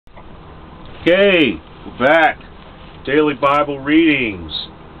Okay, we're back. Daily Bible readings.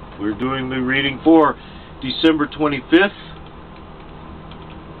 We're doing the reading for December 25th.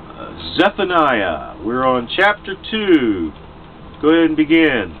 Zephaniah. We're on chapter 2. Go ahead and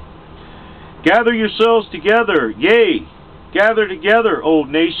begin. Gather yourselves together, yea, gather together, O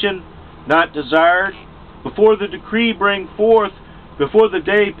nation, not desired. Before the decree bring forth, before the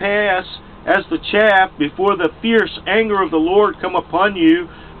day pass, as the chaff, before the fierce anger of the Lord come upon you,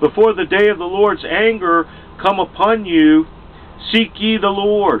 before the day of the Lord's anger come upon you, seek ye the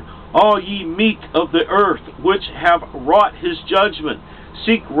Lord, all ye meek of the earth, which have wrought his judgment.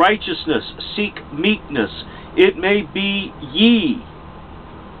 Seek righteousness, seek meekness. It may be ye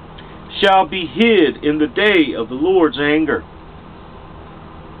shall be hid in the day of the Lord's anger.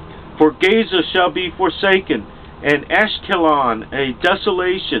 For Gaza shall be forsaken, and Ashkelon a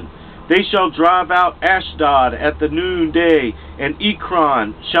desolation. They shall drive out Ashdod at the noonday, and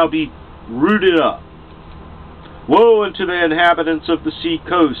Ekron shall be rooted up. Woe unto the inhabitants of the sea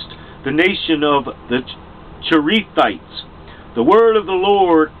coast, the nation of the Cherethites. The word of the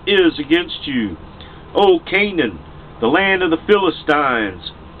Lord is against you, O Canaan, the land of the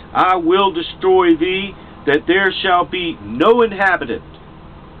Philistines. I will destroy thee, that there shall be no inhabitant.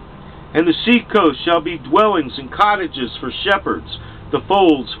 And the sea coast shall be dwellings and cottages for shepherds, the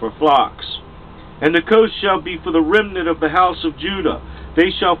folds for flocks. And the coast shall be for the remnant of the house of Judah.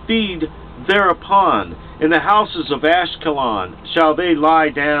 They shall feed thereupon. In the houses of Ashkelon shall they lie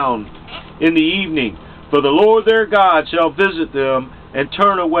down in the evening. For the Lord their God shall visit them, and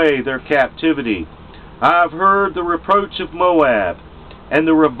turn away their captivity. I have heard the reproach of Moab, and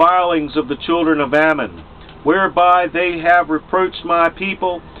the revilings of the children of Ammon, whereby they have reproached my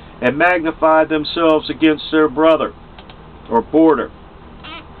people, and magnified themselves against their brother, or border.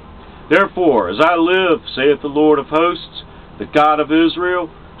 Therefore, as I live, saith the Lord of hosts, the God of Israel,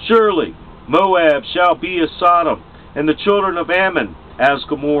 surely Moab shall be as Sodom, and the children of Ammon as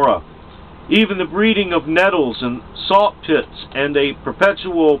Gomorrah. Even the breeding of nettles and salt pits, and a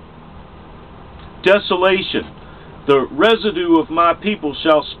perpetual desolation. The residue of my people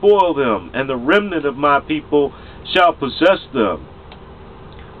shall spoil them, and the remnant of my people shall possess them.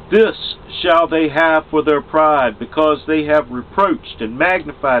 This shall they have for their pride, because they have reproached and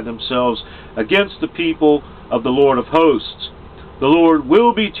magnified themselves against the people of the Lord of hosts. The Lord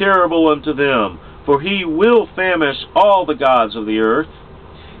will be terrible unto them, for he will famish all the gods of the earth,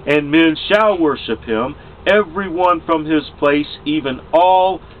 and men shall worship him, every one from his place, even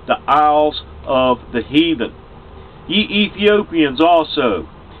all the isles of the heathen. Ye Ethiopians also,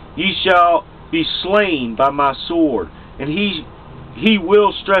 ye shall be slain by my sword, and he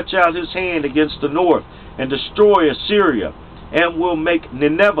will stretch out his hand against the north, and destroy Assyria, and will make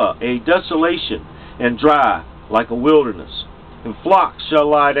Nineveh a desolation, and dry like a wilderness. And flocks shall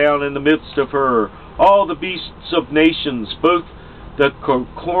lie down in the midst of her, all the beasts of nations, both the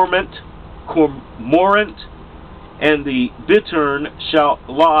cormorant and the bittern shall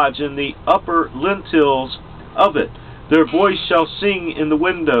lodge in the upper lintels of it. Their voice shall sing in the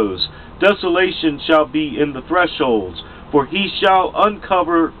windows. Desolation shall be in the thresholds, for he shall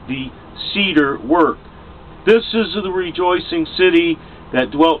uncover the cedar work. This is the rejoicing city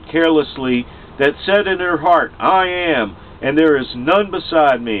that dwelt carelessly, that said in her heart, I am, and there is none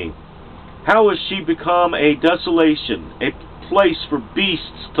beside me. How is she become a desolation, a place for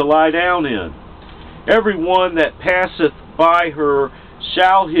beasts to lie down in? Every one that passeth by her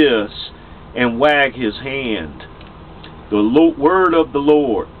shall hiss and wag his hand. The word of the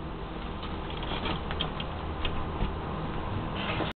Lord.